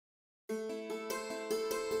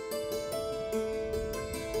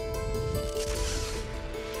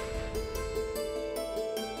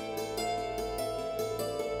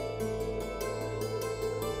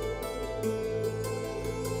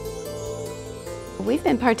We've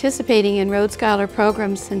been participating in Rhodes Scholar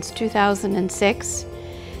programs since 2006,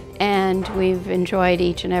 and we've enjoyed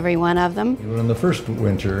each and every one of them. In the first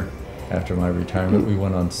winter after my retirement, we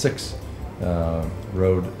went on 6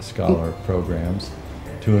 Rhodes Scholar programs,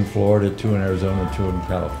 2 in Florida, 2 in Arizona, 2 in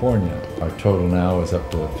California. Our total now is up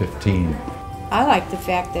to 15. I like the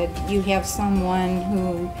fact that you have someone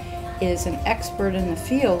who is an expert in the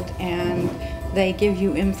field and they give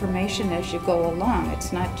you information as you go along.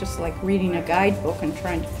 It's not just like reading a guidebook and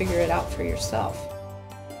trying to figure it out for yourself.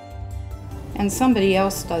 And somebody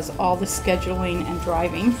else does all the scheduling and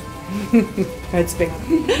driving. That's big.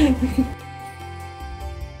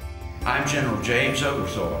 I'm General James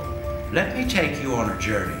Oglethorpe. Let me take you on a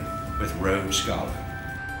journey with Rhodes Scholar.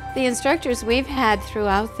 The instructors we've had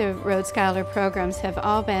throughout the Rhodes Scholar programs have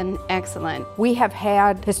all been excellent. We have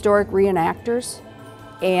had historic reenactors,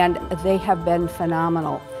 and they have been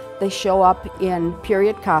phenomenal. They show up in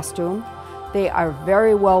period costume. They are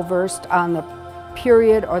very well versed on the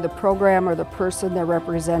period or the program or the person they're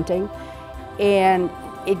representing, and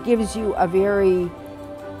it gives you a very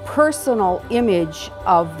personal image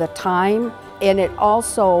of the time, and it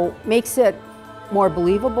also makes it more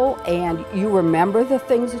believable, and you remember the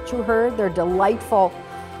things that you heard. They're delightful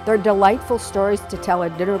stories to tell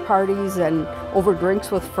at dinner parties and over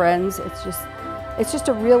drinks with friends. It's just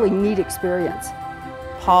a really neat experience.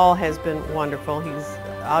 Paul has been wonderful. He's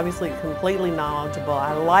obviously completely knowledgeable.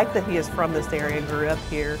 I like that he is from this area, grew up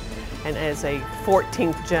here, and as a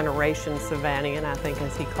 14th generation Savannian, I think,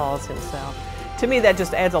 as he calls himself. To me, that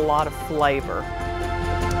just adds a lot of flavor.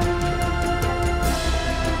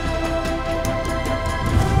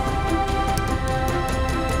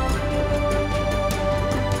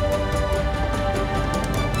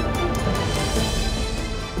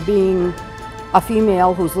 Being a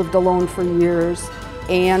female who's lived alone for years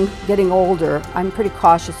and getting older, I'm pretty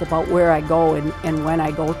cautious about where I go and when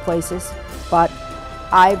I go places, but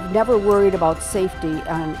I've never worried about safety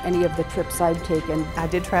on any of the trips I've taken. I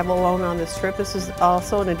did travel alone on this trip. This is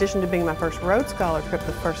also, in addition to being my first Rhodes Scholar trip,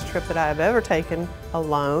 the first trip that I have ever taken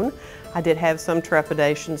alone. I did have some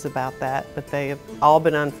trepidations about that, but they have all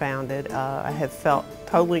been unfounded. I have felt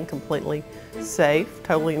totally and completely safe,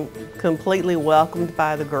 completely welcomed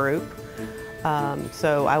by the group.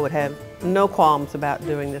 So I would have no qualms about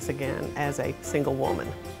doing this again as a single woman.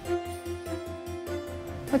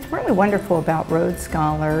 What's really wonderful about Rhodes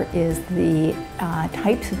Scholar is the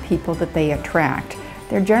types of people that they attract.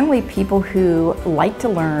 They're generally people who like to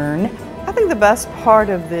learn. I think the best part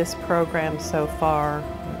of this program so far,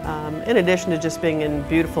 in addition to just being in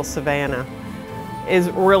beautiful Savannah, is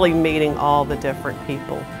really meeting all the different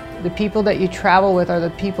people. The people that you travel with are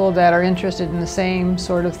the people that are interested in the same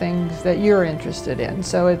sort of things that you're interested in.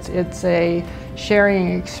 So it's a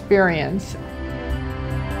sharing experience.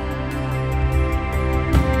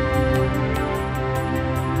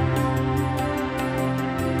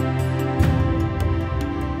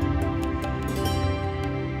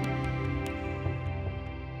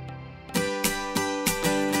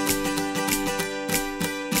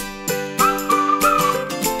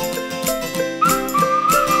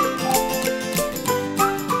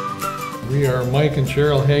 We are Mike and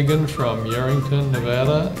Cheryl Hagan from Yarrington,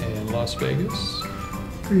 Nevada and Las Vegas.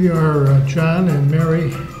 We are John and Mary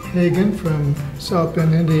Hagan from South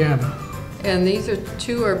Bend, Indiana. And these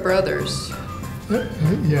two are brothers.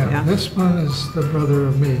 Yeah, this one is the brother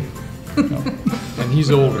of me. Oh, and he's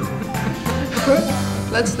older.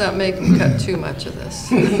 Let's not make him cut too much of this.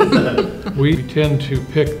 We tend to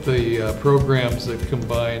pick the programs that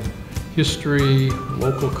combine history,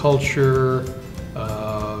 local culture,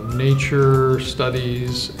 nature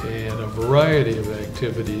studies, and a variety of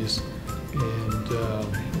activities, and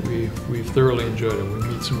we've thoroughly enjoyed it. We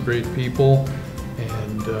meet some great people,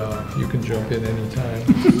 and you can jump in anytime.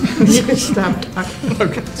 You can stop talking.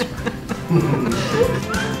 Okay.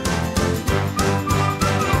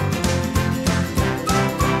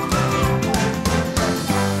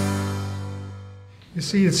 You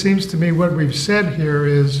see, it seems to me what we've said here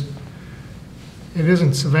is it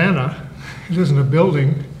isn't Savannah, it isn't a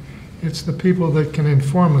building, it's the people that can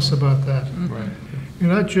inform us about that. Right. You're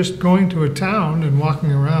not just going to a town and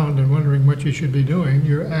walking around and wondering what you should be doing,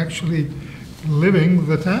 you're actually living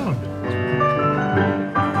the town.